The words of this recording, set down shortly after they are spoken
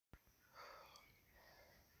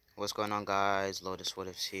What's going on, guys? Lotus What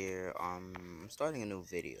Ifs here. I'm starting a new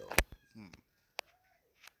video. Hmm.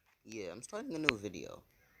 Yeah, I'm starting a new video.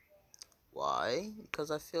 Why?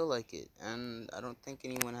 Because I feel like it, and I don't think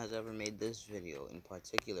anyone has ever made this video in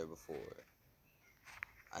particular before.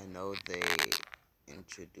 I know they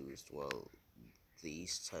introduced, well,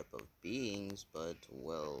 these type of beings, but,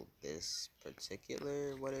 well, this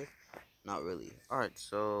particular what if? Not really. Alright,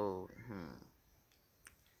 so,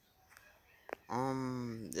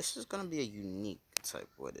 this is gonna be a unique type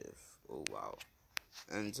what if. Oh, wow.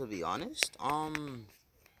 And to be honest, I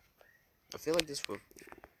feel like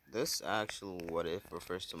this actual what if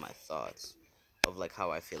refers to my thoughts of like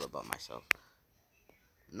how I feel about myself.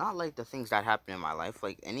 Not like the things that happen in my life.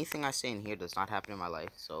 Like anything I say in here does not happen in my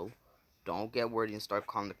life. So don't get worried and start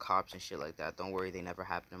calling the cops and shit like that. Don't worry, they never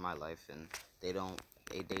happened in my life and they don't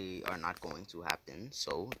they are not going to happen.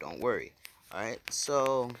 So don't worry. Alright,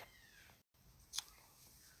 so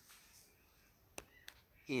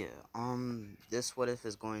yeah, this what if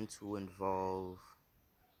is going to involve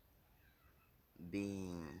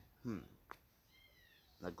being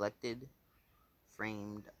neglected,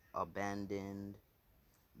 framed, abandoned,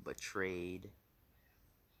 betrayed,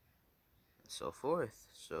 and so forth.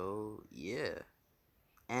 So, yeah.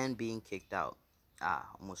 And being kicked out.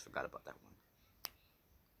 Almost forgot about that one.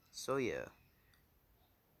 So, yeah.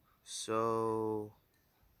 So,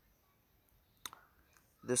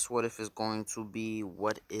 this what if is going to be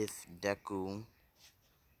what if deku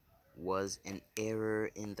was an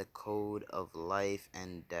error in the code of life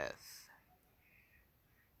and death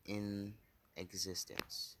in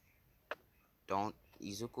existence. Don't.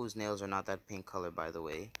 Izuku's nails are not that pink color, by the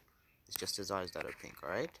way. It's just his eyes that are pink,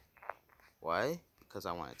 alright? Why? Because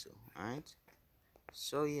I wanted to, alright?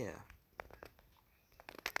 So, yeah.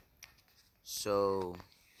 So,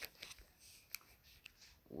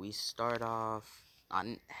 we start off not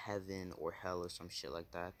in heaven or hell or some shit like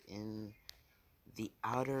that, in the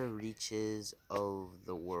outer reaches of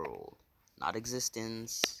the world. Not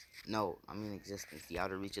existence. No, I mean existence. The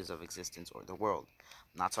outer reaches of existence or the world.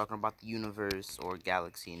 I'm not talking about the universe or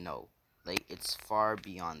galaxy, no. Like, it's far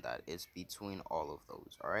beyond that. It's between all of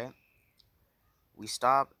those, alright? We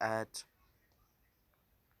stop at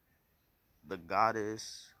the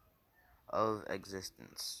goddess of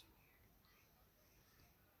existence.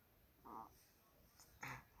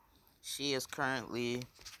 She is currently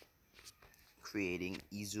creating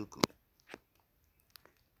Izuku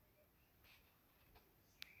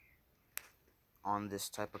on this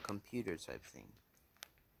type of computer type thing.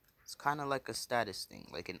 It's kind of like a status thing,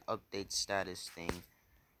 like an update status thing,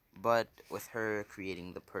 but with her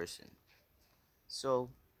creating the person. So,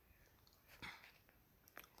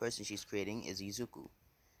 person she's creating is Izuku,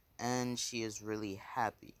 and she is really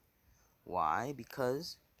happy. Why?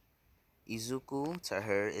 Because Izuku to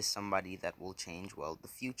her is somebody that will change, well, the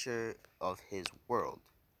future of his world.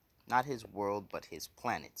 Not his world, but his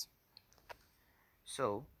planet.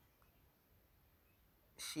 So,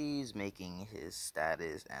 she's making his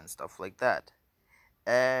status and stuff like that.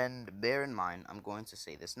 And bear in mind, I'm going to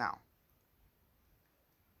say this now.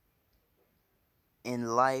 In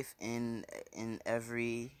life, in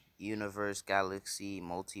every universe, galaxy,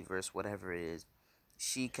 multiverse, whatever it is,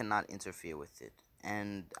 she cannot interfere with it.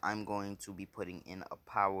 And I'm going to be putting in a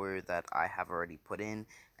power that I have already put in,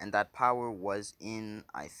 and that power was in,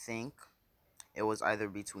 I think, it was either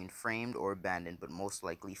between framed or abandoned, but most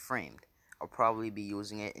likely framed. I'll probably be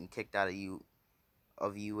using it and kicked out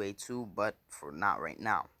of UA2, but for not right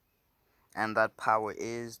now. And that power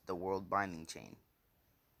is the world binding chain.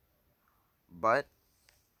 But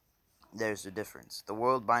there's a difference. The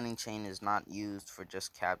world binding chain is not used for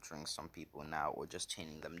just capturing some people now or just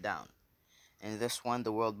chaining them down. In this one,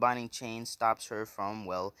 the world binding chain stops her from,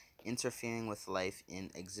 well, interfering with life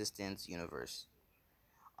in existence universe.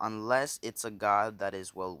 Unless it's a god that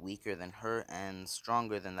is, well, weaker than her and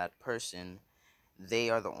stronger than that person, they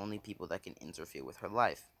are the only people that can interfere with her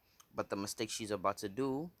life. But the mistake she's about to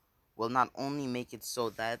do will not only make it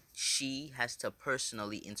so that she has to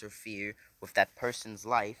personally interfere with that person's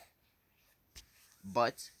life,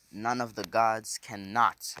 but none of the gods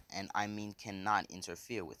cannot, and I mean cannot,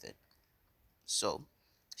 interfere with it. So,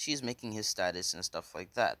 she's making his status and stuff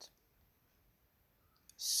like that.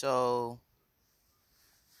 So,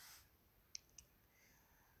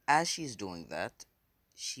 as she's doing that,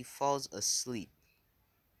 she falls asleep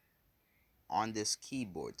on this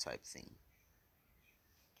keyboard type thing.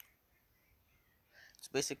 It's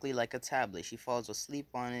basically like a tablet. She falls asleep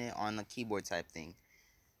on it on a keyboard type thing.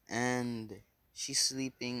 And she's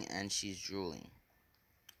sleeping and she's drooling.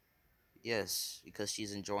 Yes, because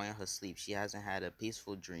she's enjoying her sleep. She hasn't had a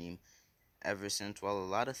peaceful dream ever since, well, a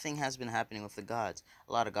lot of thing has been happening with the gods.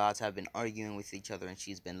 A lot of gods have been arguing with each other, and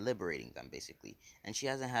she's been liberating them, basically. And she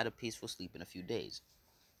hasn't had a peaceful sleep in a few days.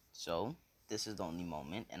 So, this is the only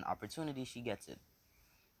moment and opportunity she gets it.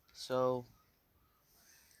 So,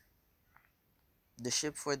 the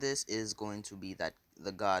ship for this is going to be that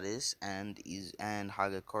the goddess and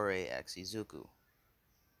Hagakure x Izuku.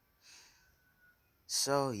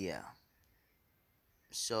 So, yeah.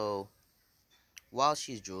 So, while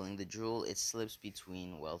she's drooling, the drool, it slips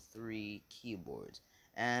between, well, three keyboards.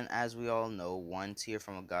 And as we all know, one tear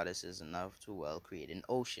from a goddess is enough to, well, create an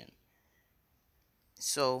ocean.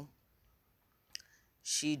 So,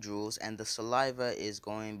 she drools, and the saliva is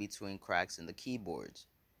going between cracks in the keyboards.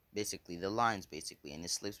 Basically, the lines, basically, and it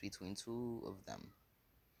slips between two of them.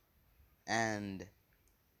 And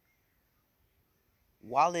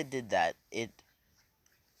while it did that, it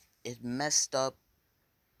messed up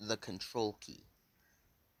the control key,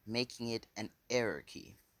 making it an error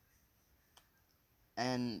key.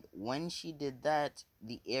 And when she did that,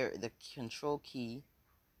 the control key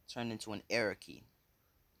turned into an error key.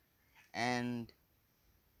 And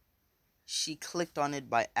she clicked on it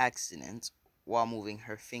by accident while moving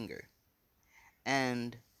her finger.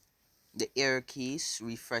 And the error keys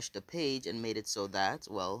refreshed the page and made it so that,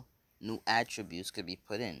 well, new attributes could be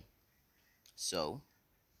put in. So,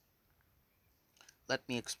 let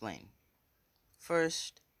me explain.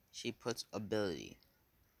 First, she puts ability.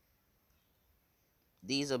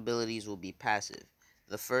 These abilities will be passive.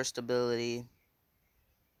 The first ability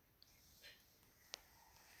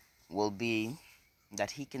will be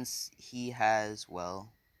that he has,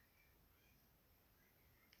 well,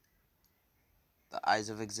 the eyes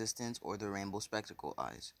of existence, or the rainbow spectacle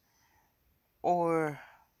eyes, or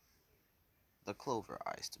the clover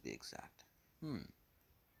eyes to be exact.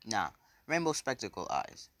 Now, rainbow spectacle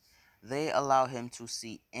eyes, they allow him to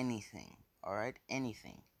see anything. Alright,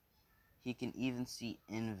 anything. He can even see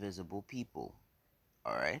invisible people.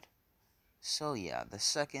 Alright, so yeah, the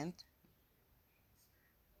second,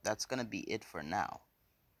 that's gonna be it for now.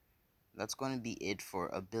 That's going to be it for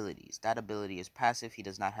abilities. That ability is passive. He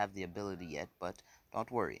does not have the ability yet, but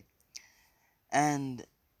don't worry. And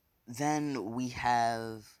then we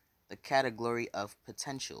have the category of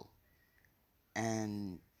potential.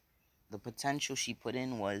 And the potential she put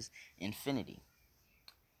in was infinity.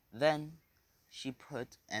 Then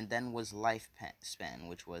then was lifespan,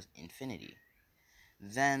 which was infinity.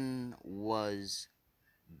 Then was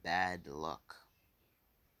bad luck.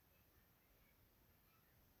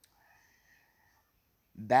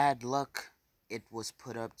 Bad luck, it was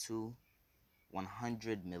put up to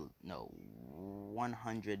 100 million.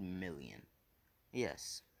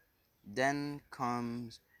 Yes. Then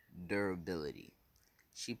comes durability.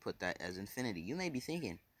 She put that as infinity. You may be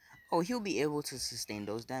thinking, oh, he'll be able to sustain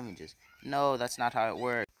those damages. No, that's not how it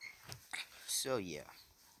works. So yeah,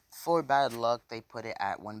 for bad luck, they put it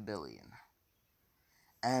at 1 billion.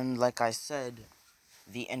 And like I said,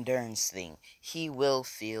 the endurance thing, he will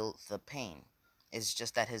feel the pain. It's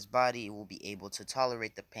just that his body will be able to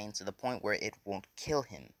tolerate the pain to the point where it won't kill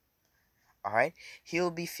him. Alright?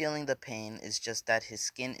 He'll be feeling the pain, it's just that his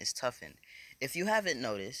skin is toughened. If you haven't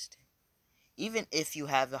noticed, even if you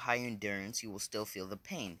have a higher endurance, you will still feel the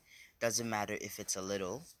pain. Doesn't matter if it's a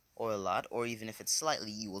little or a lot, or even if it's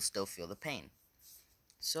slightly, you will still feel the pain.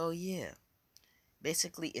 So yeah,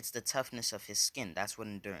 basically it's the toughness of his skin. That's what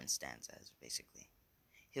endurance stands as, basically.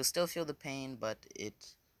 He'll still feel the pain, but it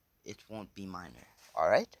won't be minor.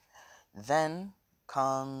 Alright? Then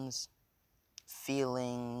comes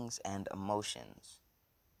feelings and emotions.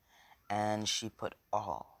 And she put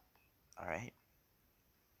all. Alright?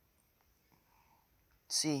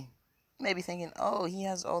 See, you may be thinking, oh, he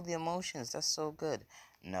has all the emotions. That's so good.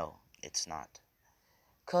 No, it's not.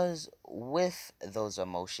 Because with those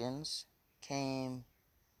emotions came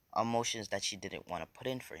emotions that she didn't want to put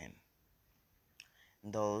in for him.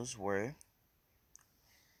 Those were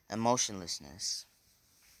emotionlessness,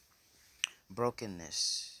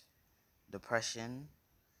 brokenness, depression,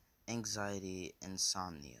 anxiety,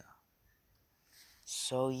 insomnia.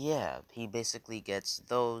 So yeah, he basically gets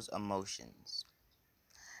those emotions.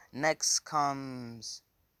 Next comes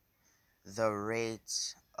the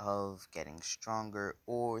rate of getting stronger,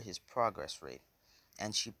 or his progress rate,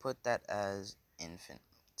 and she put that as infinite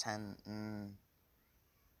times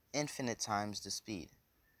the speed,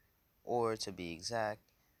 or to be exact,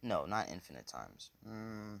 no, not infinite times,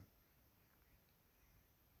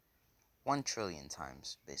 1 trillion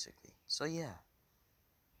times, basically. So yeah,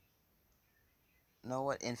 know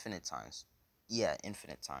what, infinite times, yeah,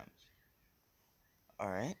 infinite times.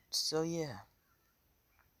 Alright, so yeah,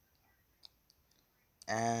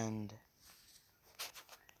 and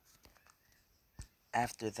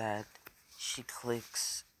After that, she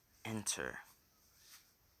clicks enter.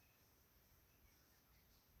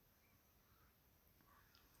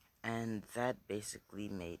 And that basically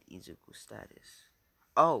made Izuku status.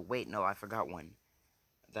 Oh, wait, no, I forgot one.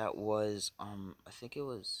 That was, I think it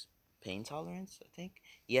was pain tolerance, I think?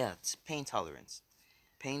 Yeah, it's pain tolerance.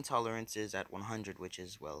 Pain tolerance is at 100, which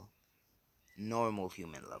is, well, normal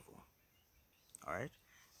human level. Alright?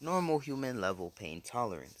 Normal human level pain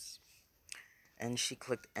tolerance. And she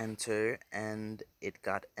clicked enter, and it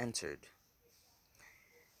got entered.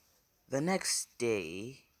 The next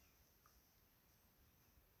day,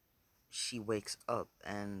 she wakes up,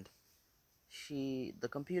 and the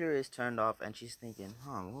computer is turned off, and she's thinking,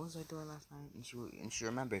 what was I doing last night? And she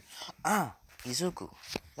remembered, Izuku,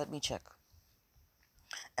 let me check.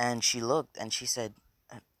 And she looked, and she said,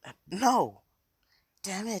 no,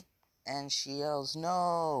 damn it. And she yells,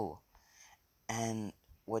 no. And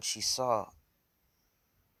what she saw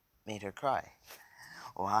made her cry.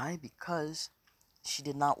 Why? Because she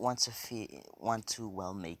did not want to,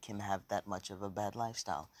 well, make him have that much of a bad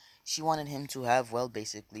lifestyle. She wanted him to have, well,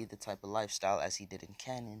 basically the type of lifestyle as he did in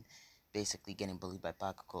canon, basically getting bullied by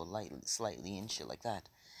Bakugo slightly and shit like that,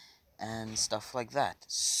 and stuff like that.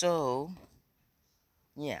 So,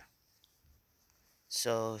 yeah.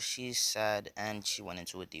 So she's sad, and she went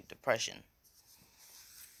into a deep depression.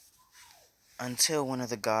 Until one of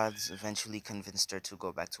the gods eventually convinced her to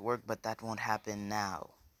go back to work, but that won't happen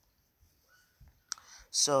now.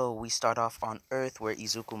 So we start off on Earth, where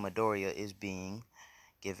Izuku Midoriya is being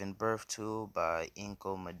given birth to by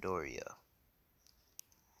Inko Midoriya.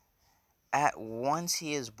 At once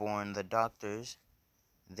he is born, the doctors,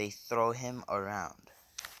 they throw him around.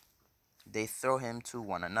 They throw him to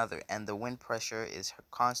one another, and the wind pressure is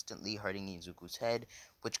constantly hurting Izuku's head,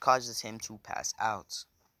 which causes him to pass out.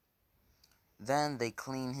 Then they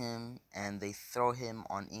clean him, and they throw him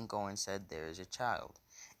on Inko and said, there is a child.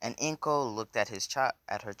 And Inko looked at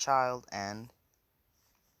her child, and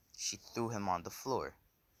she threw him on the floor.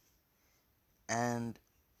 And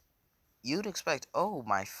you'd expect, oh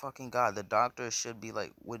my fucking god, the doctors should be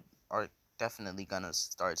like, are definitely gonna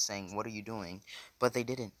start saying, what are you doing? But they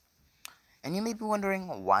didn't. And you may be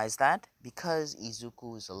wondering, why is that? Because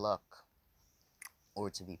Izuku's luck, or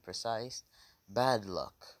to be precise, bad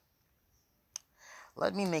luck.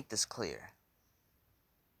 Let me make this clear.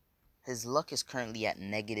 His luck is currently at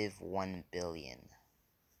 -1 billion.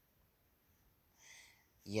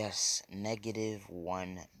 Yes,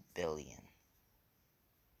 -1 billion.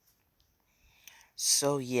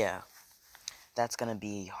 So yeah, that's gonna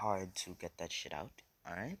be hard to get that shit out,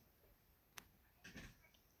 alright?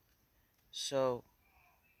 So,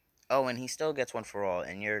 oh, and he still gets one for all,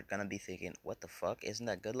 and you're gonna be thinking, what the fuck? Isn't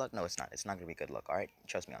that good luck? No, it's not. It's not gonna be good luck, alright?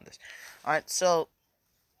 Trust me on this. Alright, so,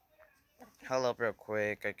 hold up real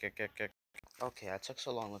quick. Okay, I took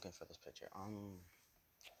so long looking for this picture.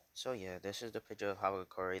 So yeah, this is the picture of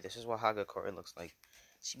Hagakure. This is what Hagakure looks like.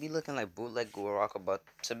 She be looking like bootleg Uraraka, but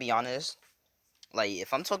to be honest, like,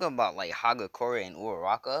 if I'm talking about, like, Hagakure and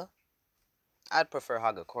Uraraka, I'd prefer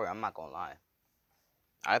Hagakure, I'm not gonna lie.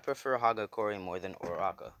 I prefer Hagakure more than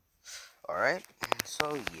Uraraka. Alright?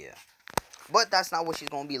 So, yeah. But that's not what she's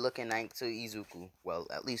gonna be looking like to Izuku. Well,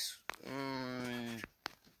 at least,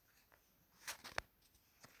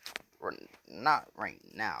 not right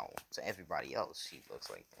now. To everybody else, she looks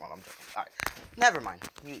like. Well, I'm joking. All right, never mind.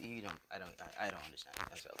 You don't. I don't understand.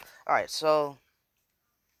 All right. So.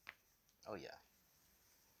 Oh yeah,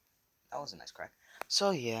 that was a nice crack.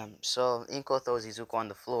 So yeah. So Inko throws Izuku on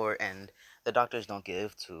the floor, and the doctors don't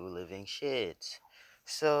give two living shits.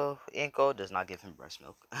 So Inko does not give him breast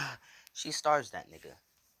milk. She starves that nigga.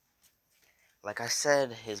 Like I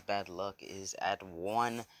said, his bad luck is at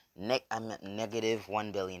 -1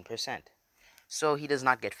 billion%. So he does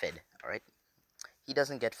not get fed, alright? He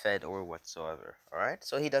doesn't get fed or whatsoever, alright?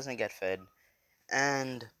 So he doesn't get fed,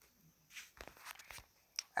 and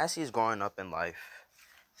as he's growing up in life,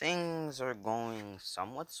 things are going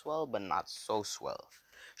somewhat swell, but not so swell.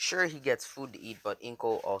 Sure, he gets food to eat, but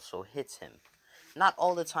Inko also hits him. Not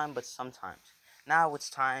all the time, but sometimes. Now it's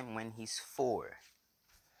time when he's 4.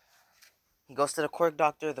 He goes to the quirk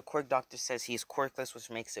doctor. The quirk doctor says he's quirkless, which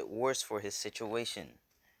makes it worse for his situation.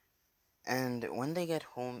 And when they get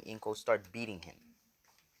home, Inko starts beating him.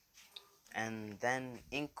 And then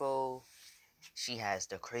Inko, she has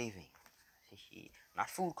the craving. Not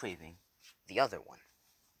food craving, the other one.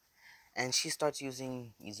 And she starts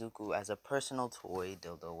using Izuku as a personal toy,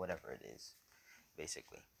 dildo, whatever it is,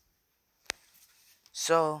 basically.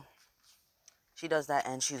 So, she does that,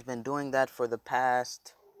 and she's been doing that for the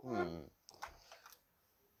past,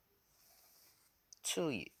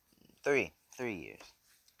 2, 3. 3 years.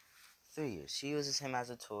 3 years. She uses him as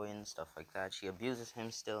a toy and stuff like that. She abuses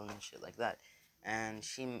him still and shit like that. And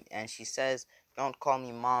she says, "Don't call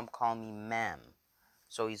me mom, call me ma'am."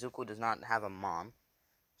 So Izuku does not have a mom.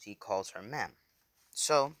 She calls her ma'am.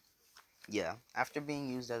 So yeah, after being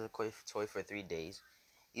used as a toy for 3 days,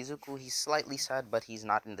 Izuku, he's slightly sad, but he's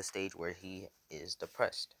not in the stage where he is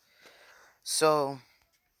depressed. So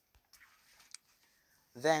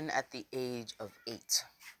then, at the age of 8,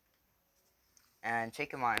 and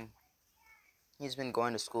take in mind, he's been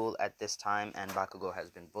going to school at this time, and Bakugo has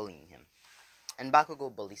been bullying him. And Bakugo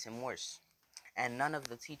bullies him worse. And none of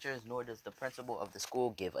the teachers, nor does the principal of the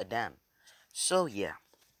school, give a damn. So yeah.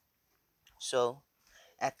 So,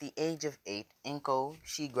 at the age of 8, Inko,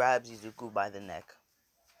 she grabs Izuku by the neck,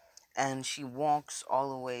 and she walks all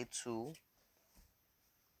the way to,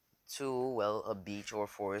 well, a beach or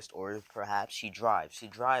forest, or perhaps she drives. She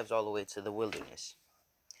drives all the way to the wilderness.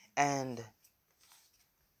 And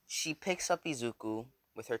she picks up Izuku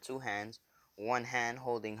with her two hands, one hand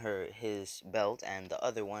holding his belt and the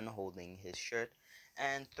other one holding his shirt,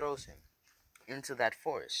 and throws him into that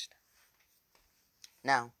forest.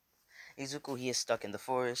 Now, Izuku, he is stuck in the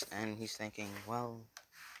forest, and he's thinking, well,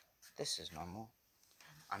 this is normal.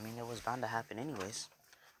 I mean, it was bound to happen anyways.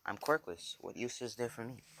 I'm quirkless. What use is there for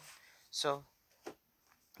me? So,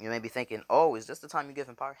 you may be thinking, oh, is this the time you give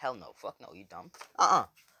him power? Hell no. Fuck no, you dumb.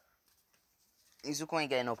 Izuku ain't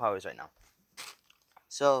getting no powers right now.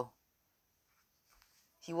 So,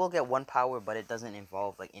 he will get one power, but it doesn't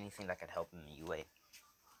involve, like, anything that could help him in UA.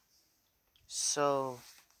 So,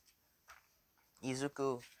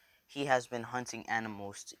 Izuku, he has been hunting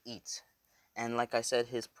animals to eat. And like I said,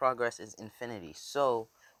 his progress is infinity. So,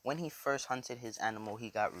 when he first hunted his animal, he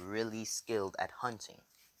got really skilled at hunting.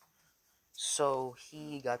 So,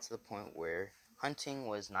 he got to the point where hunting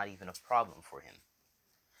was not even a problem for him.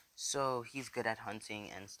 So, he's good at hunting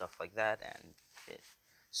and stuff like that, and it.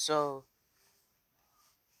 So,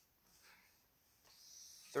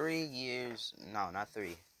 3 years, no, not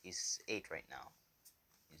 3, he's 8 right now.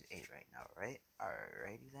 He's 8 right now, right?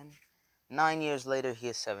 Alrighty then. 9 years later, he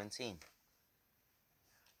is 17.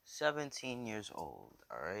 17 years old,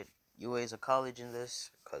 alright? UA is a college in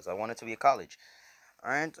this, because I want it to be a college.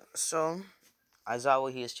 Alright, so,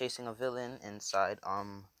 Aizawa, he is chasing a villain inside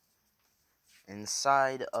of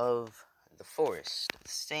the forest. The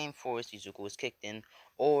same forest Izuku was kicked in,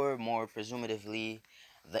 or more presumptively,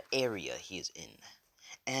 the area he is in.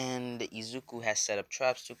 And Izuku has set up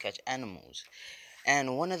traps to catch animals.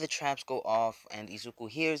 And one of the traps go off, and Izuku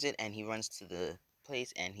hears it, and he runs to the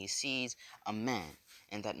place, and he sees a man.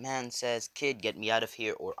 And that man says, "Kid, get me out of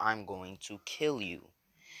here, or I'm going to kill you."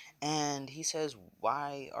 And he says,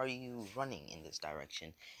 "Why are you running in this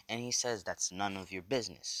direction?" And he says, "That's none of your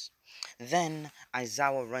business." Then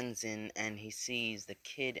Aizawa runs in, and he sees the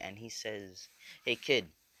kid, and he says, "Hey,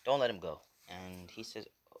 kid, don't let him go." And he says,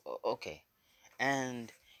 "Okay."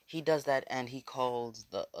 And he does that, and he calls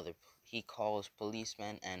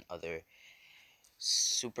policemen and other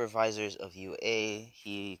supervisors of UA.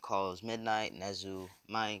 He calls Midnight, Nezu,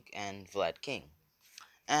 Mike, and Vlad King.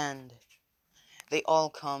 And they all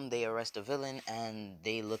come, they arrest the villain, and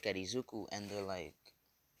they look at Izuku, and they're like,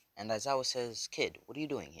 and Aizawa says, "Kid, what are you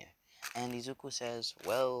doing here?" And Izuku says,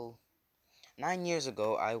 "Well, 9 years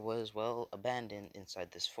ago, I was, well, abandoned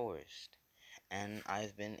inside this forest. And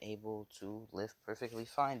I've been able to live perfectly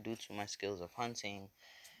fine due to my skills of hunting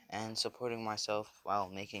and supporting myself while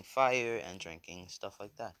making fire and drinking, stuff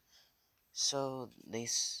like that." So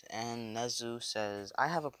and Nezu says, "I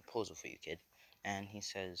have a proposal for you, kid." And he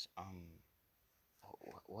says,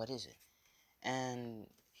 what is it?" And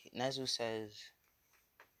Nezu says,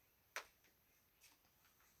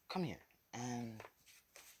 "Come here." And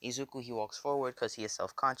Izuku, he walks forward because he is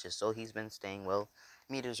self-conscious, so he's been staying, well,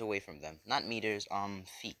 meters away from them. Not meters,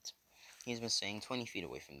 feet. He's been staying 20 feet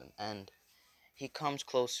away from them. And he comes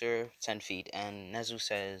closer, 10 feet, and Nezu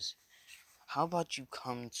says, "How about you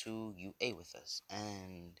come to UA with us?"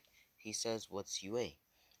 And he says, "What's UA?"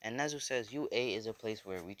 And Nezu says, "UA is a place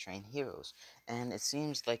where we train heroes. And it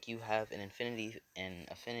seems like you have an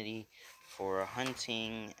affinity for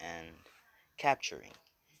hunting and capturing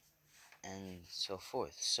and so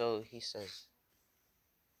forth." So he says,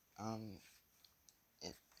 um,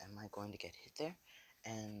 "Am I going to get hit there?"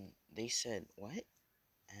 And they said, "What?"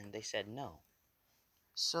 And they said, "No."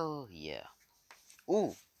 So, yeah.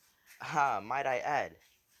 Ooh, might I add,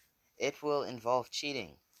 it will involve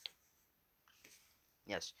cheating.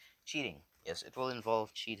 Yes, cheating. Yes, it will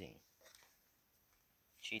involve cheating.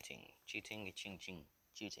 Cheating.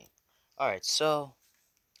 Alright, so,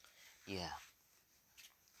 yeah,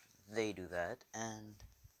 they do that, and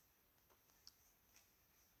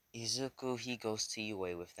Izuku, he goes to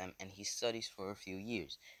UA with them and he studies for a few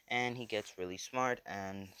years. And he gets really smart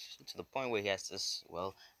and to the point where he has to,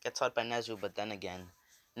 well, get taught by Nezu, but then again,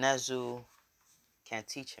 Nezu can't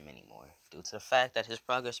teach him anymore due to the fact that his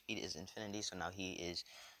progress speed is infinity, so now he is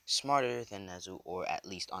smarter than Nezu, or at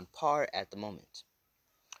least on par at the moment.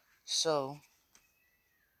 So,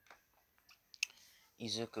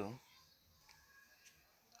 Izuku,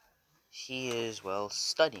 he is, well,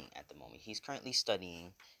 studying at the moment. He's currently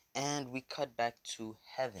studying, and we cut back to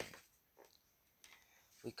heaven.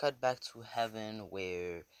 We cut back to heaven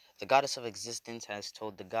where the goddess of existence has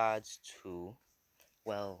told the gods to,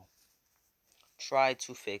 well, try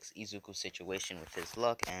to fix Izuku's situation with his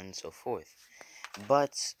luck and so forth.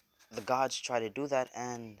 But the gods try to do that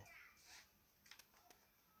and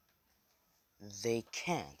they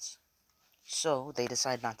can't. So they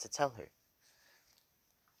decide not to tell her.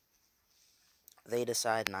 They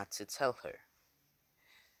decide not to tell her.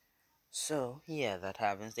 So, yeah, that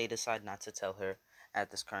happens. They decide not to tell her at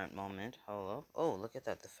this current moment. Hold up. Oh, look at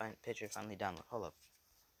that. The picture finally downloaded. Hold up.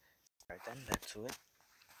 Alright then, back to it.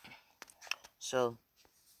 So,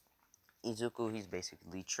 Izuku, he's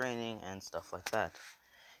basically training and stuff like that.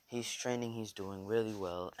 He's training, he's doing really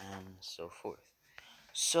well, and so forth.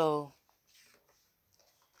 So,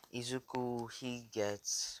 Izuku, he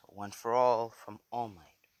gets One for All from All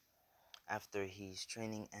Might. After he's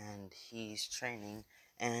training, and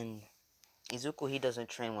Izuku, he doesn't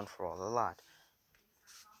train One for All a lot.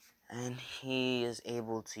 And he is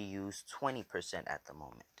able to use 20% at the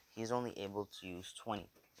moment. He's only able to use 5%.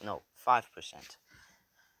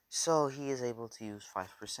 So he is able to use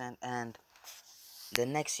 5%, and the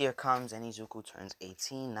next year comes and Izuku turns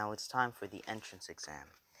 18. Now it's time for the entrance exam.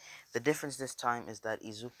 The difference this time is that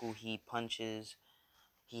Izuku, he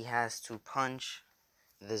has to punch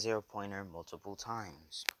the 0-pointer multiple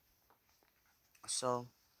times. So,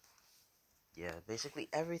 yeah, basically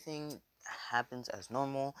everything happens as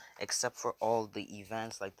normal except for all the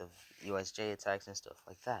events like the USJ attacks and stuff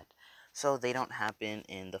like that. So they don't happen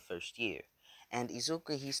in the first year. And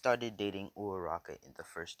Izuku, he started dating Uraraka in the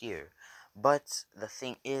first year. But the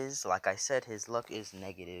thing is, like I said, his luck is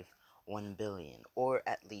negative 1 billion, or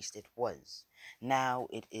at least it was. Now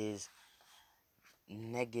it is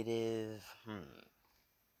negative,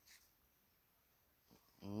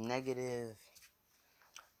 negative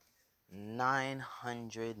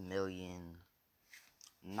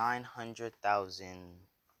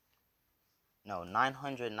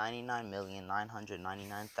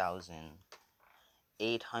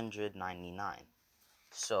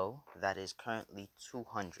So that is currently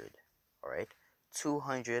 200. Alright?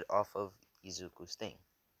 200 off of Izuku's thing.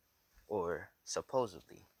 Or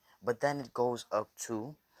supposedly. But then it goes up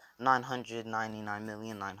to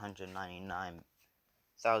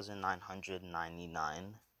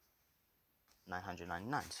 999,999,999.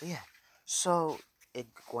 999. So yeah. So it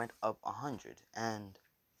went up 100, and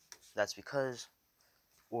that's because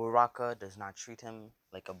Uraka does not treat him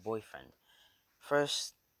like a boyfriend.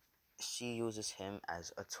 First, she uses him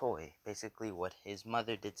as a toy, basically what his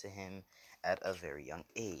mother did to him at a very young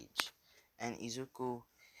age. And Izuku,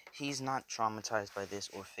 he's not traumatized by this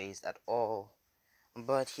or phased at all,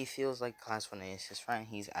 but he feels like Class 1A is his friend.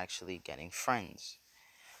 He's actually getting friends.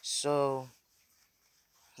 So,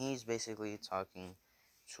 he's basically talking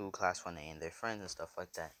to Class 1A and their friends and stuff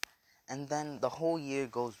like that. And then the whole year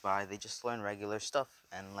goes by, they just learn regular stuff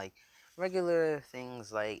and like regular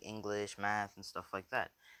things like English, math, and stuff like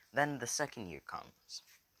that. Then the second year comes,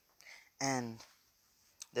 and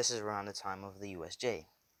this is around the time of the USJ.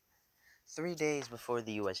 3 days before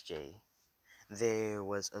the USJ, there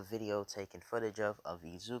was a video taken footage of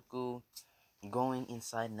Izuku going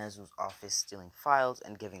inside Nezu's office, stealing files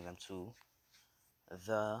and giving them to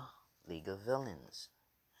the League of Villains.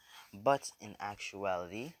 But in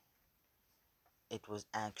actuality, it was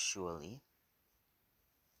actually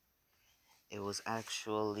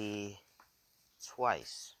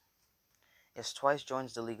Twice. Yes, Twice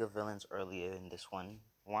joins the League of Villains earlier in this one.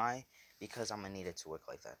 Why? Because I'm gonna need it to work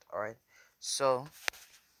like that, alright? So,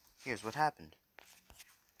 here's what happened.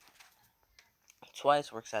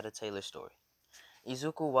 Twice works at a tailor store.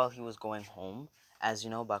 Izuku, while he was going home, as you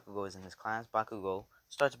know, Bakugo is in his class, Bakugo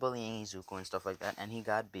starts bullying Izuku and stuff like that, and he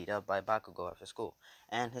got beat up by Bakugo after school,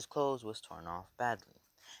 and his clothes was torn off badly.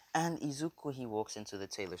 And Izuku, he walks into the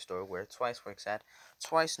tailor store where Twice works at.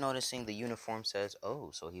 Twice, noticing the uniform, says,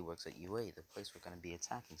 "Oh, so he works at UA, the place we're going to be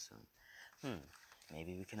attacking soon.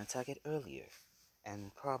 Maybe we can attack it earlier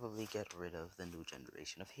and probably get rid of the new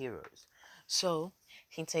generation of heroes." So,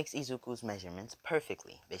 he takes Izuku's measurements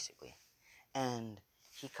perfectly, basically, and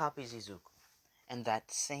he copies Izuku. And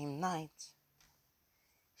that same night,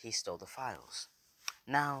 he stole the files.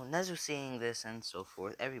 Now, Nezu seeing this and so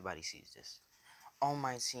forth, everybody sees this. All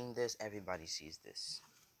Might seeing this, everybody sees this.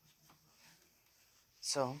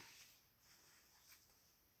 So,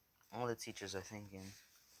 all the teachers are thinking,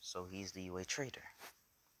 so he's the UA traitor.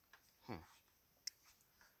 Hmm.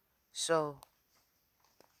 So,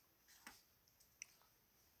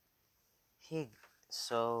 he,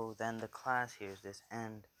 so then the class hears this,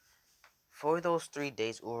 and for those 3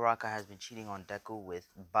 days, Uraraka has been cheating on Deku with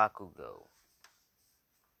Bakugo.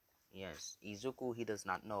 Yes, Izuku, he does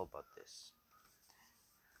not know about this.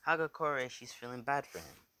 Hagakure, she's feeling bad for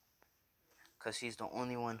him. Because she's the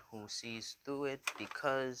only one who sees through it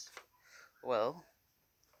because, well,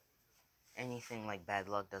 anything like bad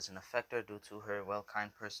luck doesn't affect her due to her, well,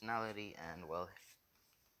 kind personality and, well,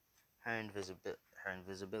 her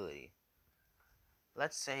invisibility.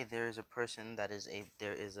 Let's say there is a person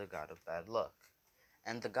there is a god of bad luck.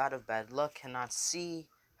 And the god of bad luck cannot see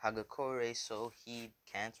Hagakure, so he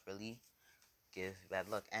can't really give bad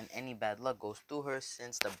luck. And any bad luck goes through her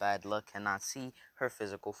since the bad luck cannot see her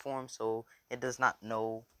physical form, so it does not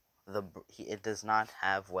know it does not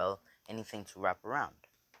have, well, anything to wrap around.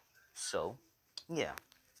 So, yeah.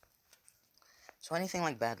 So anything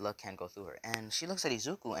like bad luck can go through her. And she looks at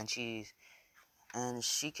Izuku and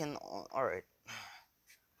she can, alright.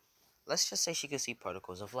 Let's just say she can see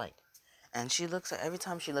particles of light. And every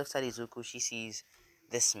time she looks at Izuku, she sees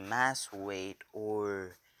this mass weight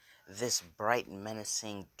or this bright,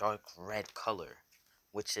 menacing, dark red color,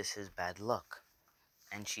 which is his bad luck.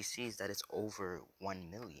 And she sees that it's over 1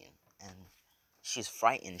 million. And she's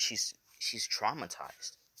frightened. She's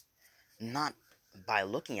traumatized. Not by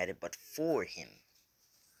looking at it, but for him.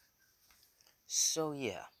 So,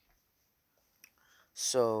 yeah.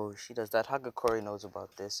 So, she does that. Hagakure knows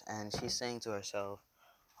about this, and she's saying to herself,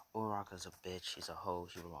 Uraraka's a bitch, she's a hoe,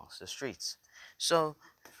 she belongs to the streets. So,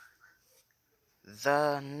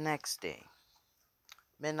 the next day,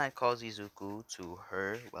 Midnight calls Izuku to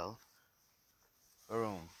her, well,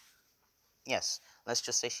 room. Yes, let's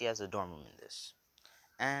just say she has a dorm room in this.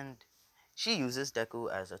 And she uses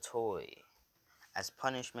Deku as a toy, as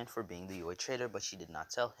punishment for being the UA traitor, but she did not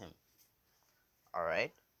tell him.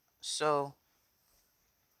 Alright? So,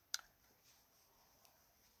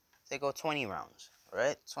 they go 20 rounds,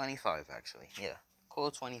 right? 25, actually. Yeah. Cool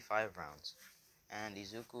 25 rounds. And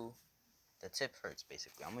Izuku, the tip hurts,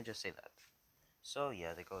 basically. I'm gonna just say that. So,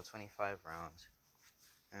 yeah, they go 25 rounds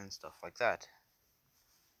and stuff like that.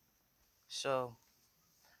 So,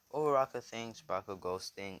 Uraraka thinks Bakugo's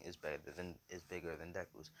thing is bigger than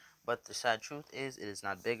Deku's. But the sad truth is it is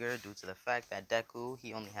not bigger due to the fact that Deku,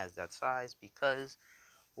 he only has that size because,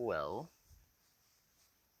 well,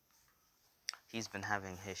 he's been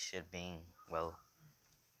having his shit being, well,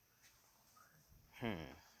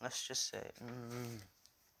 let's just say,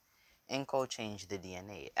 Inko changed the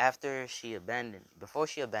DNA. Before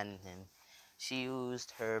she abandoned him, she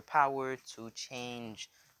used her power to change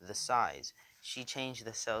the size. She changed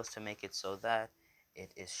the cells to make it so that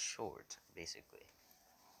it is short, basically.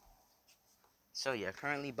 So yeah,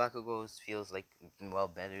 currently Bakugo's feels like, well,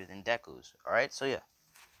 better than Deku's. Alright, so yeah.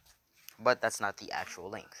 But that's not the actual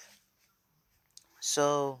length.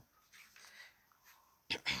 So,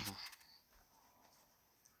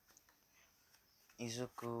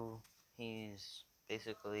 Izuku, he's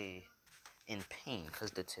basically in pain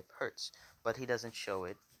because the tip hurts. But he doesn't show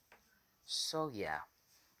it. So yeah.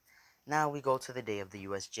 Now we go to the day of the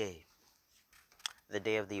USJ. The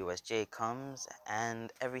day of the USJ comes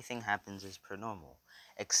and everything happens as per normal.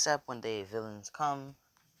 Except when the villains come,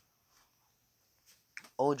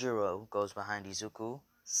 Ojiro goes behind Izuku,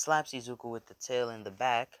 slaps Izuku with the tail in the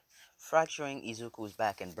back, fracturing Izuku's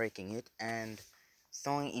back and breaking it, and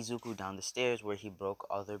throwing Izuku down the stairs where he broke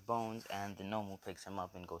all their bones, and the Nomu picks him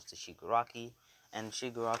up and goes to Shigaraki, and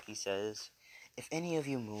Shigaraki says, "If any of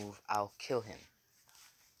you move, I'll kill him."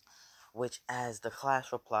 Which, as the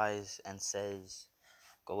class replies and says,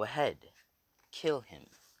 "Go ahead, kill him.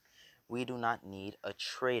 We do not need a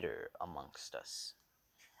traitor amongst us."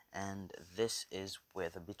 And this is where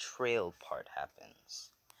the betrayal part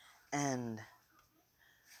happens. And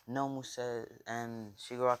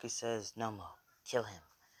Shigaraki says, "Nomu, kill him."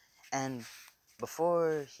 And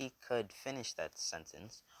before he could finish that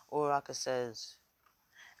sentence, Uraraka says,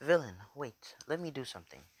 "Villain, wait, let me do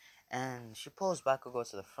something." And she pulls Bakugo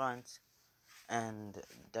to the front, and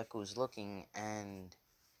Deku's looking, and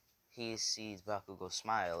he sees Bakugo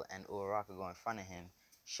smile, and Uraraka go in front of him,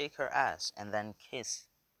 shake her ass, and then kiss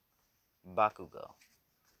Bakugo.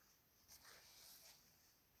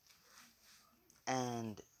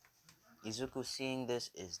 And Izuku, seeing this,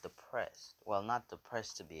 is depressed. Well, not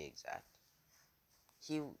depressed to be exact.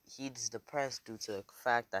 he's depressed due to the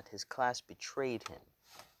fact that his class betrayed him,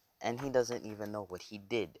 and he doesn't even know what he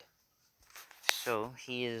did. So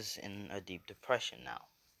he is in a deep depression now.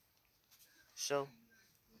 So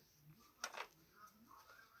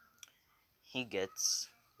he gets,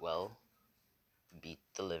 well, beat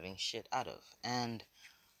the living shit out of. And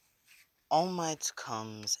All Might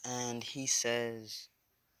comes and he says,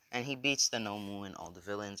 and he beats the Nomu and all the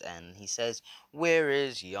villains, and he says, "Where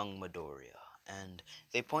is young Midoriya?" And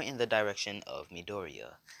they point in the direction of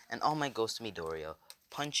Midoriya. And All Might goes to Midoriya,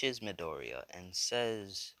 punches Midoriya, and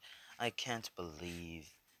says, "I can't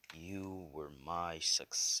believe you were my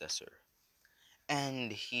successor."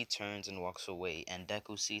 And he turns and walks away, and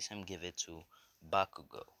Deku sees him give it to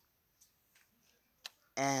Bakugo.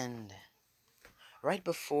 And right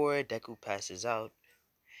before Deku passes out,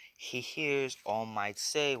 he hears All Might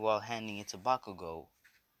say while handing it to Bakugo,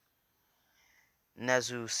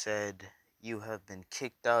 "Nezu said, you have been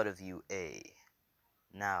kicked out of UA.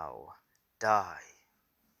 Now, die,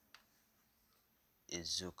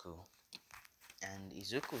 Izuku." And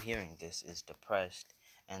Izuku, hearing this, is depressed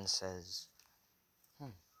and says,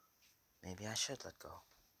 maybe I should let go.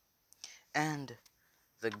 And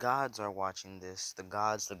the gods are watching this, the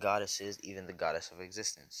gods, the goddesses, even the goddess of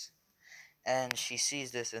existence. And she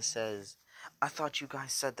sees this and says, "I thought you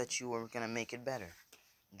guys said that you were gonna make it better."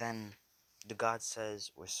 Then the god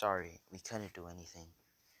says, "We're sorry, we couldn't do anything."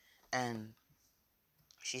 And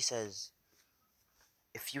she says,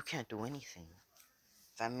 "If you can't do anything,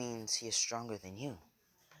 that means he is stronger than you.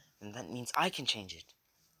 And that means I can change it."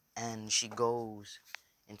 And she goes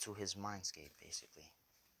into his mindscape, basically.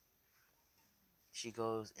 She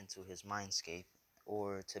goes into his mindscape,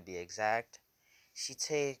 or to be exact, she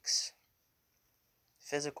takes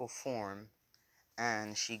physical form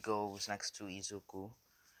and she goes next to Izuku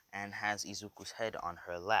and has Izuku's head on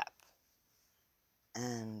her lap.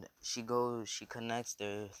 And she connects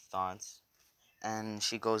their thoughts and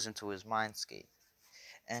she goes into his mindscape.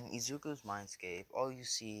 And Izuku's mindscape, all you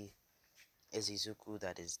see is Izuku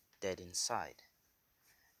that is dead inside.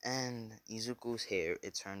 And Izuku's hair,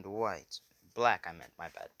 it turned white. Black, I meant, my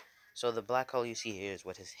bad. So the black color you see here is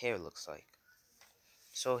what his hair looks like.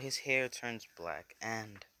 So his hair turns black,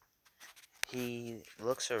 and he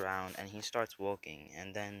looks around and he starts walking,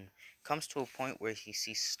 and then comes to a point where he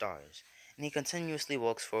sees stars. And he continuously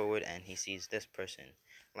walks forward and he sees this person.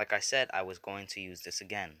 Like I said, I was going to use this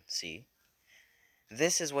again, see?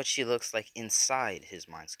 This is what she looks like inside his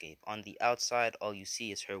mindscape. On the outside, all you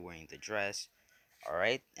see is her wearing the dress,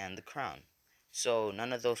 alright, and the crown. So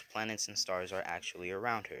none of those planets and stars are actually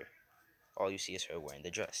around her. All you see is her wearing the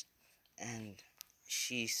dress. And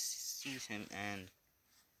she sees him and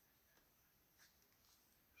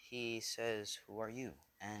he says, "Who are you?"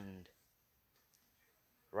 And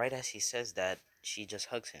right as he says that, she just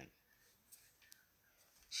hugs him.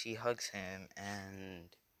 She hugs him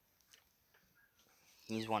and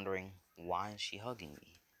he's wondering, why is she hugging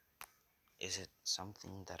me? Is it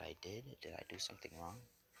something that I did? Did I do something wrong?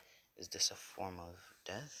 Is this a form of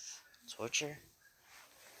death? Torture?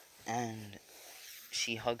 And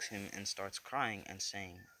she hugs him and starts crying and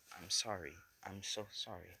saying, "I'm sorry. I'm so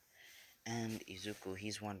sorry." And Izuku,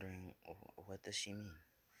 he's wondering, what does she mean?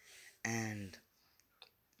 And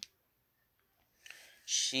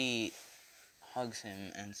she hugs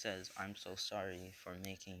him and says, "I'm so sorry for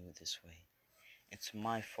making you this way. It's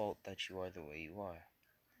my fault that you are the way you are."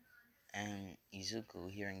 And Izuku,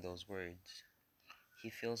 hearing those words, he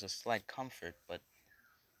feels a slight comfort, but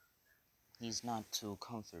he's not too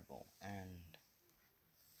comfortable. And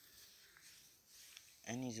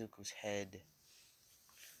in Izuku's head,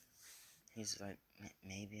 he's like,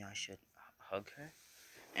 maybe I should hug her?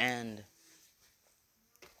 And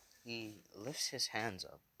he lifts his hands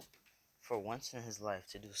up for once in his life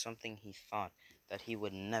to do something he thought that he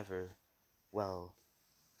would never, well,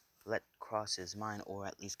 let cross his mind, or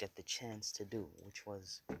at least get the chance to do, which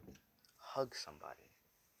was hug somebody.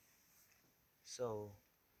 So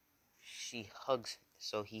he hugs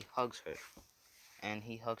her, and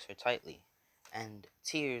he hugs her tightly, and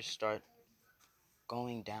tears start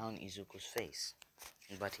going down Izuku's face,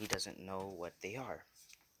 but he doesn't know what they are.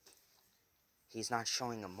 He's not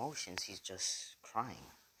showing emotions, he's just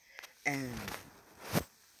crying. And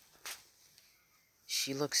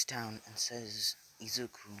she looks down and says,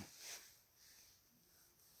 "Izuku,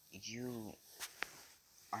 you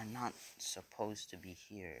are not supposed to be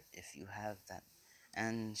here if you have that."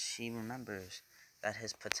 And she remembers that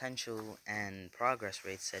his potential and progress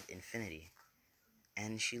rate said infinity.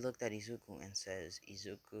 And she looked at Izuku and says,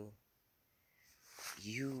 "Izuku,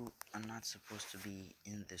 you are not supposed to be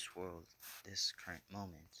in this world, this current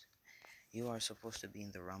moment. You are supposed to be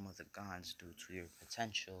in the realm of the gods due to your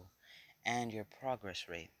potential and your progress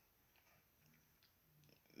rate.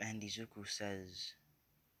 And Izuku says,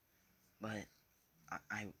 but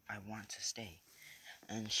I want to stay.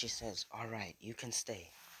 And she says, alright, you can stay.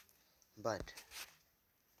 But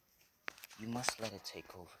you must let it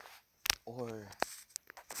take over. Or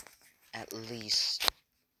at least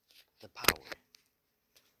the power.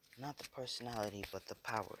 Not the personality, but the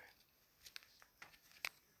power.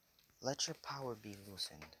 Let your power be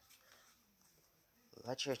loosened.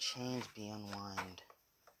 Let your chains be unwound,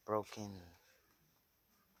 broken,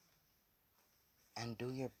 and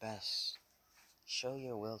do your best. Show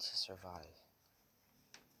your will to survive.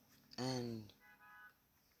 And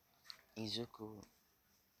Izuku,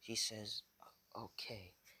 she says,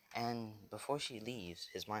 okay. And before she leaves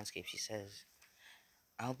his mindscape, she says,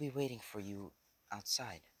 I'll be waiting for you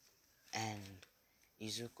outside. And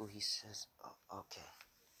Izuku, he says, oh, okay.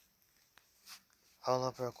 Hold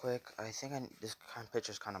up real quick. I think this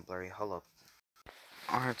picture's kind of blurry. Hold up.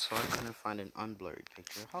 Alright, so I couldn't find an unblurred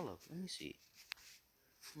picture. Hold up, let me see.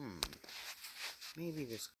 Maybe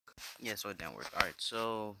this... Yeah, so it didn't work. Alright,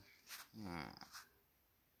 so...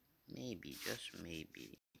 Maybe, just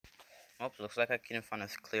maybe. Oh, looks like I couldn't find a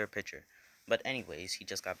clear picture. But anyways, he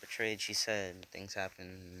just got betrayed. She said things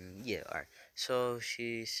happen. Yeah, alright. So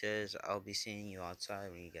she says, I'll be seeing you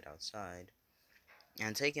outside when you get outside.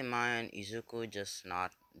 And take in mind, Izuku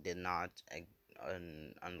did not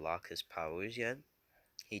unlock his powers yet.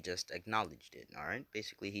 He just acknowledged it, alright?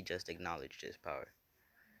 Basically, he just acknowledged his power.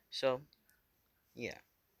 So, yeah.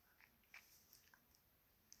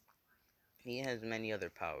 He has many other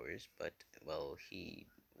powers, but, well, he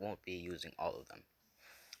won't be using all of them.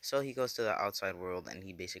 So he goes to the outside world, and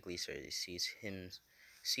he basically sees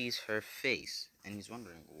her face, and he's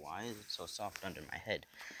wondering, why is it so soft under my head?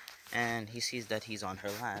 And he sees that he's on her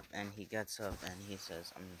lap, and he gets up, and he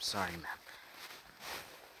says, I'm sorry, ma'am.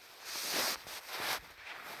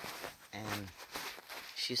 And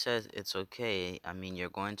she says, it's okay, I mean, you're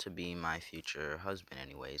going to be my future husband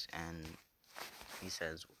anyways. And he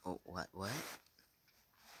says, oh, what?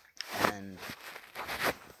 And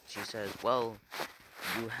she says, well,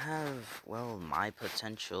 you have, well, my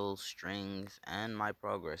potential, strength, and my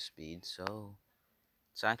progress speed, so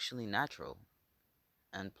it's actually natural.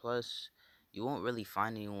 And plus, you won't really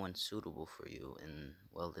find anyone suitable for you in,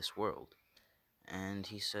 well, this world. And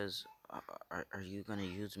he says, are you gonna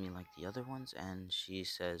use me like the other ones? And she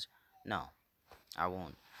says, no, I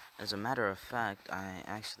won't. As a matter of fact, I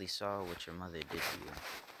actually saw what your mother did to you.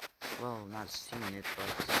 Well, not seen it,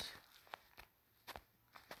 but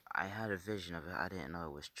I had a vision of it. I didn't know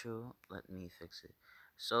it was true. Let me fix it.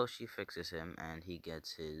 So she fixes him, and he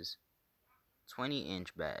gets his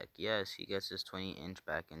 20-inch back. Yes, he gets his 20-inch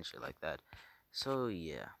back and shit like that. So,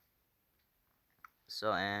 yeah.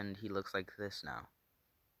 So, and he looks like this now.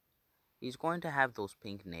 He's going to have those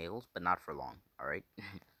pink nails, but not for long, alright?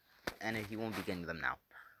 And he won't be getting them now.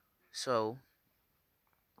 So,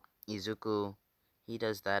 Izuku, he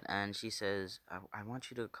does that, and she says, I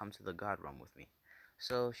want you to come to the God realm with me.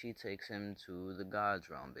 So, she takes him to the God's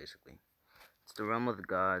realm, basically. It's the realm of the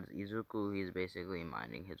gods. Izuku, he's basically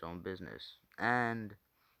minding his own business. And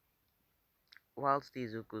whilst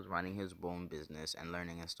Izuku's minding his own business and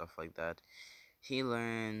learning and stuff like that, he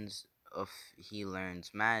learns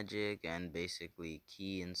magic and basically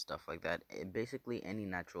ki and stuff like that. Basically any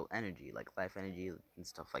natural energy, like life energy and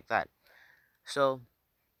stuff like that. So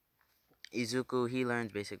Izuku, he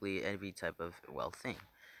learns basically every type of, well, thing.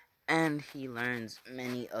 And he learns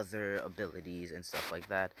many other abilities and stuff like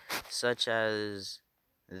that, such as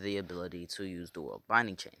the ability to use the world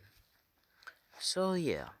binding chain. So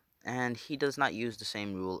yeah, and he does not use the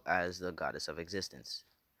same rule as the goddess of existence.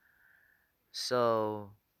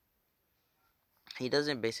 So he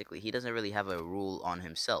doesn't really have a rule on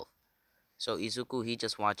himself. So Izuku, he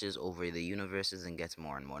just watches over the universes and gets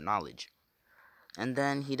more and more knowledge. And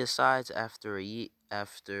then he decides after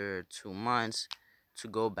 2 months to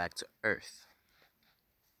go back to Earth.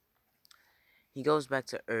 He goes back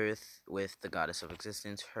to Earth with the goddess of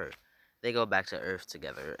existence, her. They go back to Earth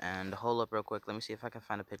together. And hold up real quick, let me see if I can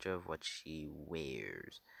find a picture of what she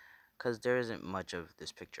wears, because there isn't much of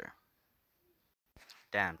this picture.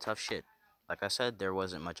 Damn, tough shit. Like I said, there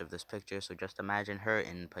wasn't much of this picture, so just imagine her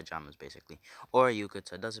in pajamas, basically. Or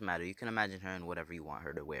yukata, doesn't matter. You can imagine her in whatever you want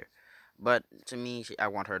her to wear. But to me, I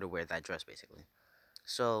want her to wear that dress, basically.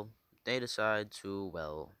 So, they decide to,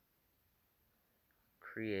 well,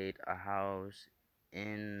 create a house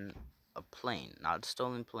in a plane. Not a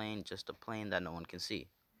stolen plane, just a plane that no one can see.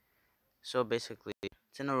 So, basically,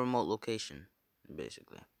 it's in a remote location,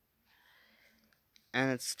 basically.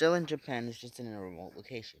 And it's still in Japan, it's just in a remote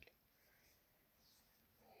location.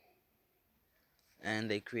 And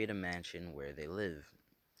they create a mansion where they live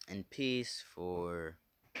in peace for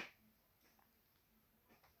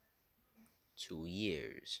 2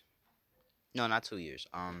 years. No, not 2 years.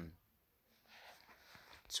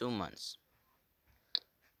 2 months.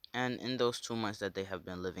 And in those 2 months that they have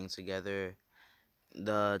been living together,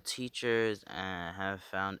 the teachers have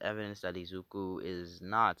found evidence that Izuku is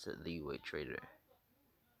not the UA trader.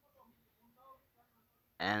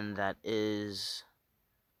 And that is,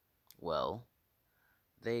 well,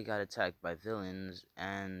 they got attacked by villains,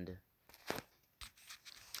 and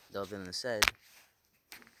the villain said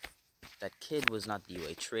that kid was not the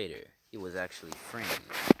UA trader. He was actually framed.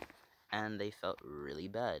 And they felt really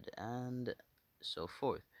bad, and so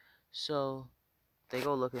forth. So, they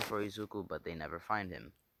go looking for Izuku, but they never find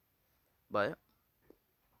him. But,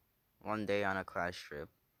 one day on a class trip,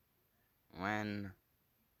 when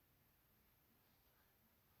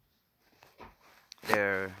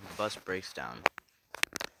their bus breaks down,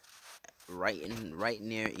 right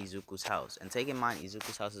near Izuku's house. And take in mind,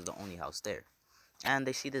 Izuku's house is the only house there. And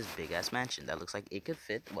they see this big ass mansion that looks like it could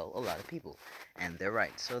fit, well, a lot of people. And they're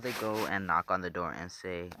right. So they go and knock on the door and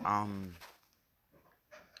say,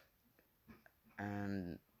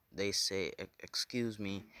 and they say, excuse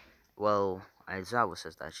me. Well, Aizawa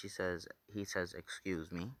says that. He says,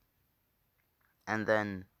 excuse me. And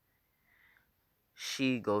then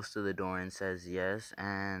she goes to the door and says yes.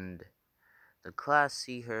 And the class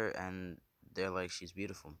see her and they're like, she's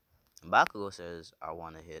beautiful. Bakugo says, I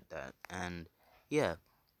want to hit that. And yeah.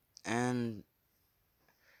 And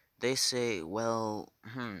they say, well,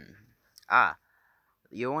 ah,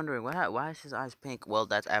 you're wondering, why is his eyes pink? Well,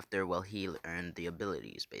 that's after, well, he earned the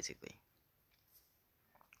abilities, basically.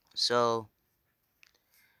 So,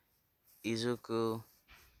 Izuku,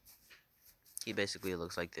 he basically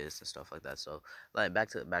looks like this and stuff like that. So, like, back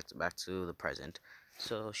to the present.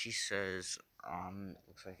 So, she says,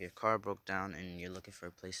 looks like your car broke down and you're looking for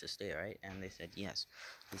a place to stay, right? And they said, yes.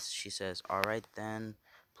 She says, alright then,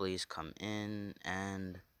 please come in,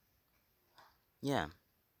 and, yeah.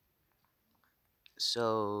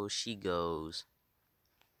 So, she goes,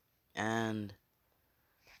 and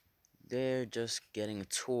they're just getting a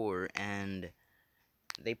tour, and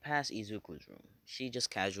they pass Izuku's room. She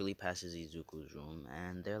just casually passes Izuku's room,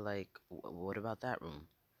 and they're like, what about that room?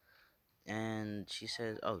 And she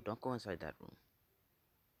says, oh, don't go inside that room.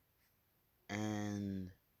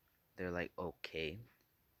 And they're like, okay.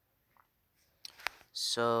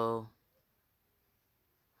 So,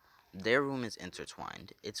 their room is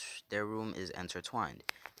intertwined. Their room is intertwined.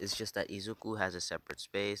 It's just that Izuku has a separate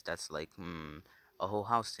space that's like, a whole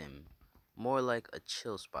house to him. More like a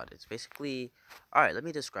chill spot. It's basically, alright, let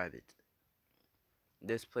me describe it.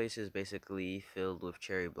 This place is basically filled with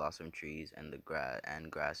cherry blossom trees and the grass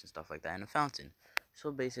and stuff like that, and a fountain.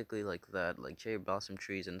 So basically like that, like cherry blossom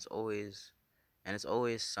trees, and it's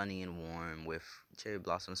always sunny and warm with cherry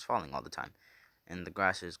blossoms falling all the time, and the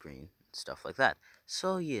grass is green, stuff like that.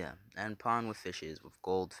 So yeah, and pond with fishes, with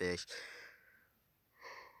goldfish,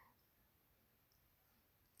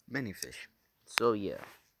 many fish. So yeah,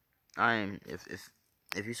 I'm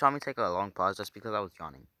if you saw me take a long pause, that's because I was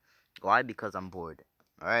yawning. Why? Because I'm bored.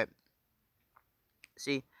 All right.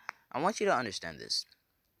 See, I want you to understand this.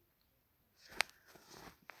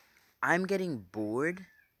 I'm getting bored,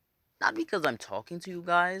 not because I'm talking to you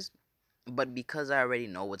guys, but because I already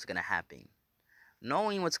know what's gonna happen.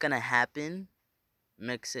 Knowing what's gonna happen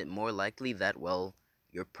makes it more likely that, well,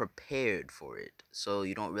 you're prepared for it, so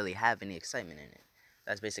you don't really have any excitement in it.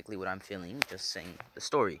 That's basically what I'm feeling, just saying the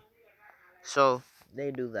story. So,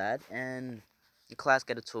 they do that, and the class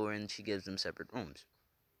get a tour, and she gives them separate rooms.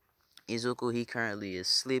 Izuku, he currently is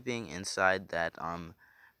sleeping inside that,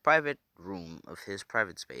 private room of his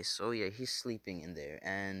private space. So, yeah, he's sleeping in there,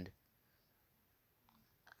 and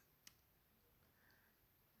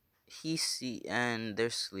and they're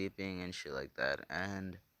sleeping and shit like that,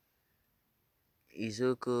 and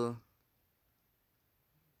Izuku,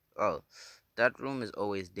 oh, that room is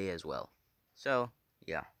always day as well. So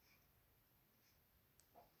yeah,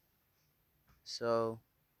 so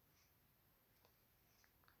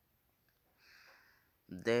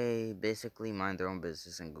they basically mind their own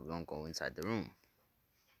business and don't go inside the room.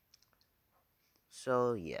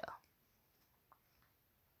 So yeah,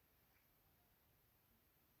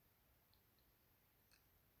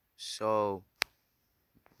 so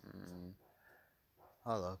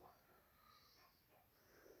hello.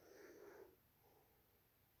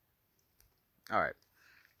 All right,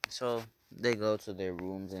 so they go to their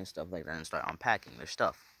rooms and stuff like that and start unpacking their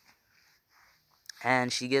stuff.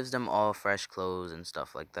 And she gives them all fresh clothes and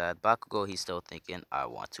stuff like that. Bakugo, he's still thinking, I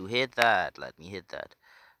want to hit that. Let me hit that.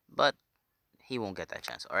 But he won't get that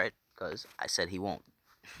chance, alright? Because I said he won't.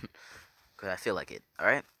 Because I feel like it,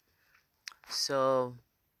 alright? So,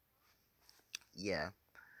 yeah.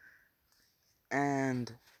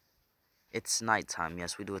 And it's nighttime.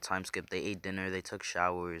 Yes, we do a time skip. They ate dinner, they took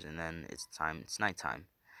showers, and then it's time. It's nighttime.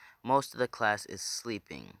 Most of the class is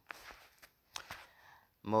sleeping.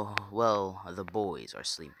 Well, the boys are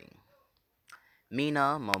sleeping.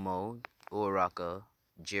 Mina, Momo, Uraka,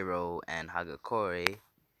 Jiro, and Hagakure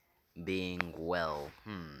being, well,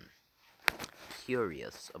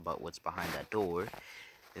 curious about what's behind that door,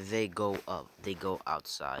 they go up, they go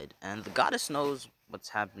outside, and the goddess knows what's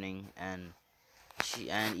happening, and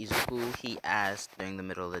Izuku, he asked during the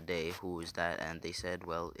middle of the day, who is that, and they said,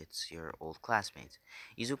 well, it's your old classmates.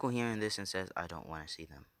 Izuku hearing this and says, I don't want to see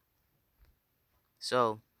them.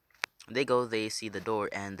 So, they go, they see the door,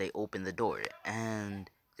 and they open the door,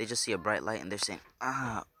 and they just see a bright light, and they're saying,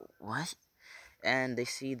 what? And they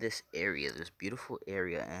see this area, this beautiful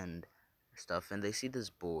area, and stuff, and they see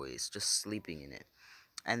this boys just sleeping in it.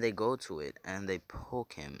 And they go to it, and they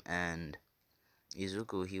poke him, and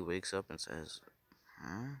Izuku, he wakes up and says,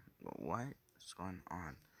 huh? What's going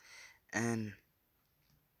on? And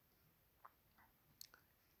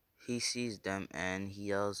he sees them, and he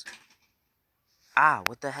yells,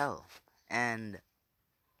 what the hell? And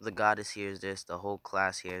the goddess hears this, the whole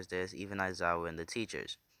class hears this, even Aizawa and the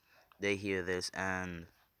teachers. They hear this, and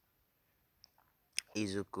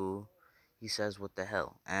Izuku, he says, what the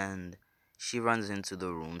hell? And she runs into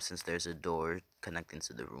the room, since there's a door connecting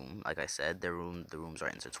to the room. Like I said, the rooms are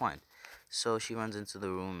intertwined. So she runs into the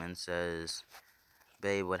room and says,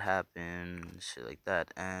 babe, what happened? Shit like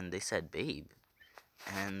that. And they said, babe.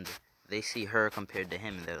 And they see her compared to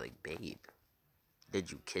him, and they're like, babe, did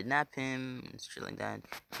you kidnap him? And shit like that.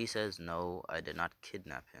 He says, no, I did not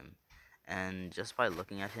kidnap him. And just by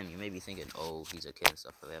looking at him, you may be thinking, oh, he's a kid and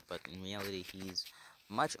stuff like that. But in reality, he's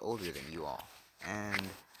much older than you all. And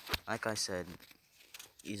like I said,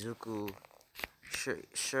 Izuku,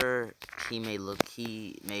 sure, he may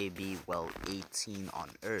be, well, 18 on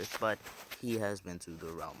Earth, but he has been to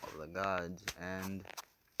the realm of the gods, and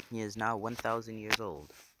he is now 1,000 years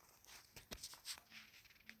old.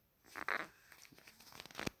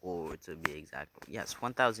 Or to be exact, yes,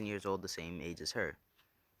 1,000 years old, the same age as her.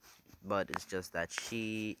 But it's just that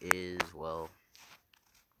she is, well,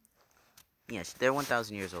 yes, they're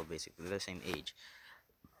 1,000 years old, basically. They're the same age.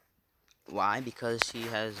 Why? Because she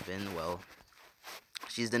has been, well,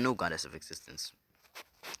 she's the new goddess of existence.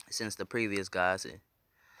 Since the previous goddess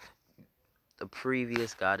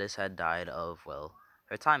had died of, well,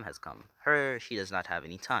 her time has come. She does not have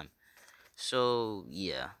any time. So,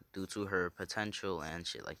 yeah, due to her potential and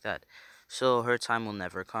shit like that. So, her time will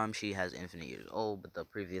never come. She has infinite years old, but the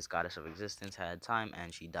previous goddess of existence had time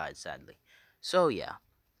and she died sadly. So, yeah.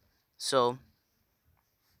 So,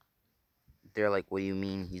 they're like, what do you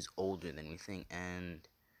mean he's older than we think? And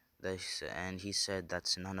he said,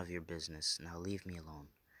 that's none of your business. Now leave me alone.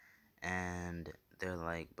 And they're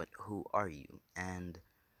like, but who are you? And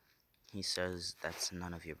he says, that's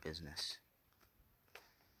none of your business.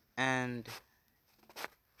 And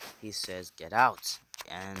he says, get out.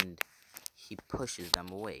 And he pushes them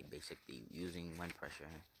away, basically, using wind pressure.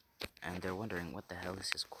 And they're wondering, what the hell is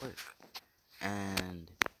his quirk?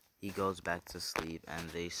 And he goes back to sleep, and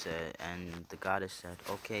the goddess said,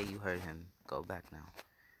 okay, you heard him. Go back now.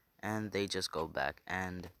 And they just go back,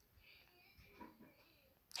 and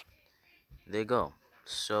they go.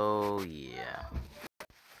 So, yeah.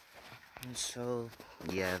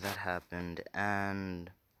 That happened,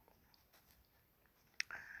 and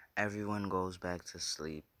everyone goes back to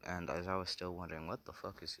sleep, and as I was still wondering, what the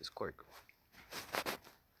fuck is his quirk?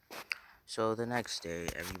 So the next day,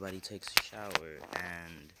 everybody takes a shower,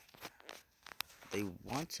 and they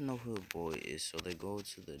want to know who the boy is, so they go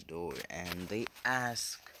to the door, and they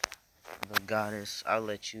ask the goddess, I'll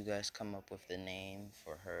let you guys come up with the name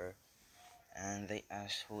for her, and they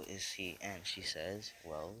ask, who is he, and she says,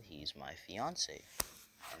 well, he's my fiance.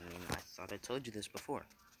 I mean, I thought I told you this before.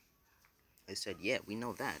 They said, yeah, we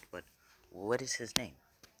know that, but what is his name?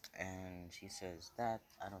 And she says, that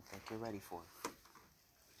I don't think you're ready for.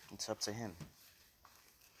 It's up to him.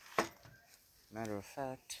 Matter of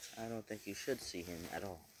fact, I don't think you should see him at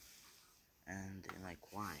all. And they're like,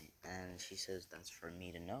 why? And she says, that's for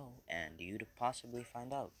me to know and you to possibly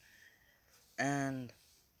find out. And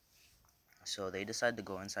so they decide to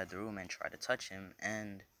go inside the room and try to touch him,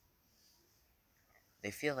 and they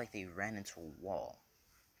feel like they ran into a wall.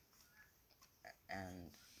 And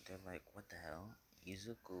they're like, what the hell?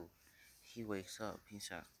 Izuku, he wakes up. He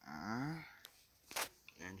says,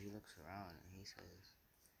 and he looks around and he says,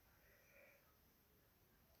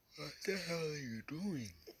 "What the hell are you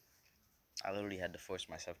doing?" I literally had to force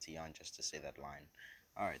myself to yawn just to say that line.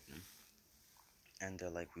 Alright then. And they're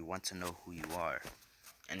like, "We want to know who you are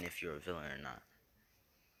and if you're a villain or not."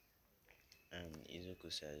 And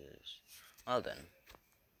Izuku says, "Well then,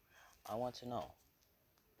 I want to know,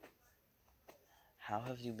 how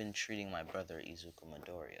have you been treating my brother Izuku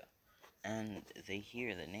Midoriya?" And they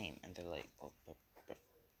hear the name and they're like, "Oh,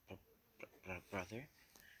 brother?"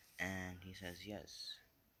 And he says, "Yes."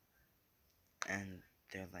 And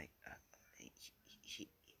they're like, he, he,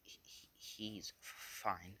 he's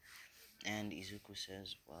fine." And Izuku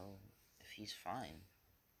says, "Well, if he's fine,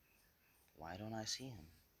 why don't I see him?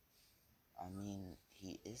 I mean,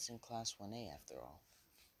 he is in class 1A after all."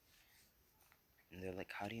 And they're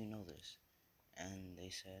like, "How do you know this?" And they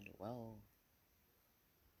said, "Well,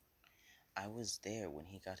 I was there when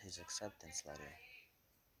he got his acceptance letter."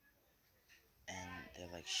 And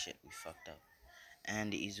they're like, "Shit, we fucked up."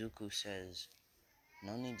 And Izuku says,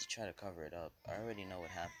 "No need to try to cover it up. I already know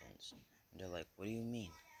what happens." And they're like, "What do you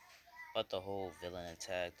mean?" But the whole villain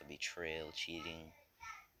attack, the betrayal, cheating,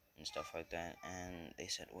 and stuff like that. And they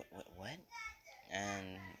said, what?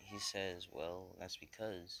 And he says, "Well, that's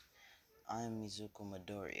because I'm Mizuko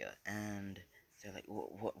Midoriya." And they're like,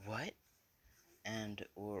 what? And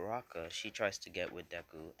Uraraka, she tries to get with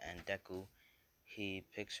Deku, and Deku, he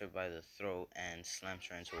picks her by the throat and slams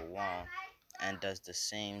her into a wall, and does the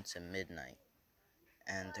same to Midnight.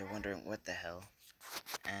 And they're wondering what the hell,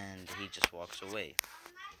 and he just walks away.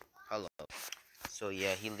 Hello. So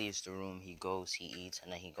yeah, he leaves the room, he goes, he eats,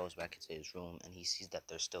 and then he goes back into his room, and he sees that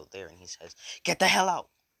they're still there, and he says, "Get the hell out!"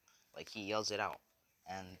 Like, he yells it out,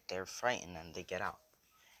 and they're frightened, and they get out.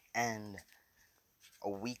 And a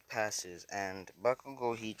week passes, and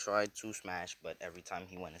Bakugo, he tried to smash, but every time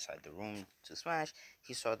he went inside the room to smash,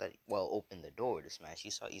 he saw that, well, opened the door to smash, he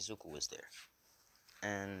saw Izuku was there.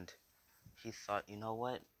 And he thought, you know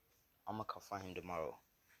what, I'm gonna confront him tomorrow.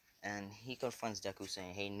 And he confronts Deku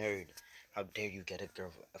saying, "Hey nerd, how dare you get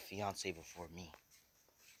a fiance before me?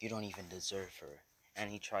 You don't even deserve her."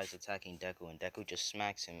 And he tries attacking Deku, and Deku just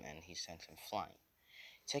smacks him and he sends him flying.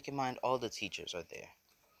 Take in mind, all the teachers are there.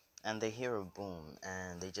 And they hear a boom,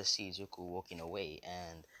 and they just see Izuku walking away,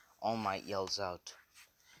 and All Might yells out,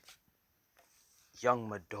 "Young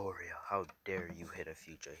Midoriya, how dare you hit a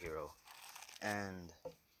future hero?" And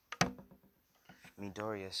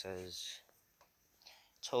Midoriya says,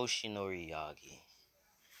 "Toshinori Yagi,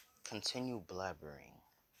 continue blabbering,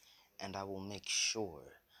 and I will make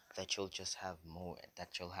sure that you'll have more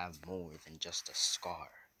than just a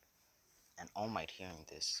scar." And All Might, hearing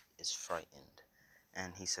this, is frightened.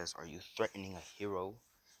 And he says, "Are you threatening a hero?"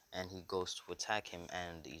 And he goes to attack him,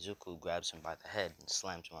 and Izuku grabs him by the head and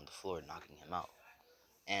slams him on the floor, knocking him out.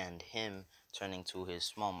 And him turning to his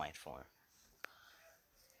Small Might form.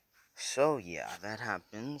 So yeah, that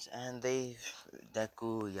happens, and Deku,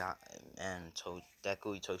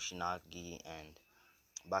 Toshinagi, and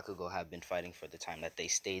Bakugo have been fighting for the time that they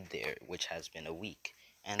stayed there, which has been a week.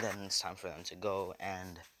 And then it's time for them to go,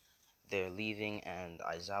 and they're leaving, and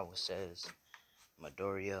Aizawa says,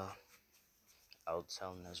 "Midoriya, I'll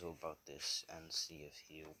tell Nezuo about this and see if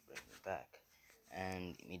he'll bring me back."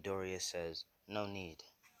 And Midoriya says, "No need.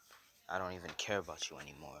 I don't even care about you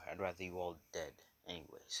anymore. I'd rather you all dead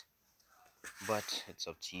anyways. But it's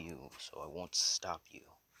up to you, so I won't stop you.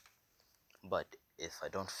 But if I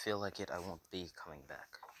don't feel like it, I won't be coming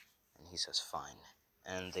back." And he says, "Fine."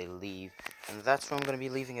 And they leave, and that's where I'm going to be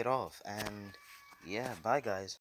leaving it off. And yeah, bye guys.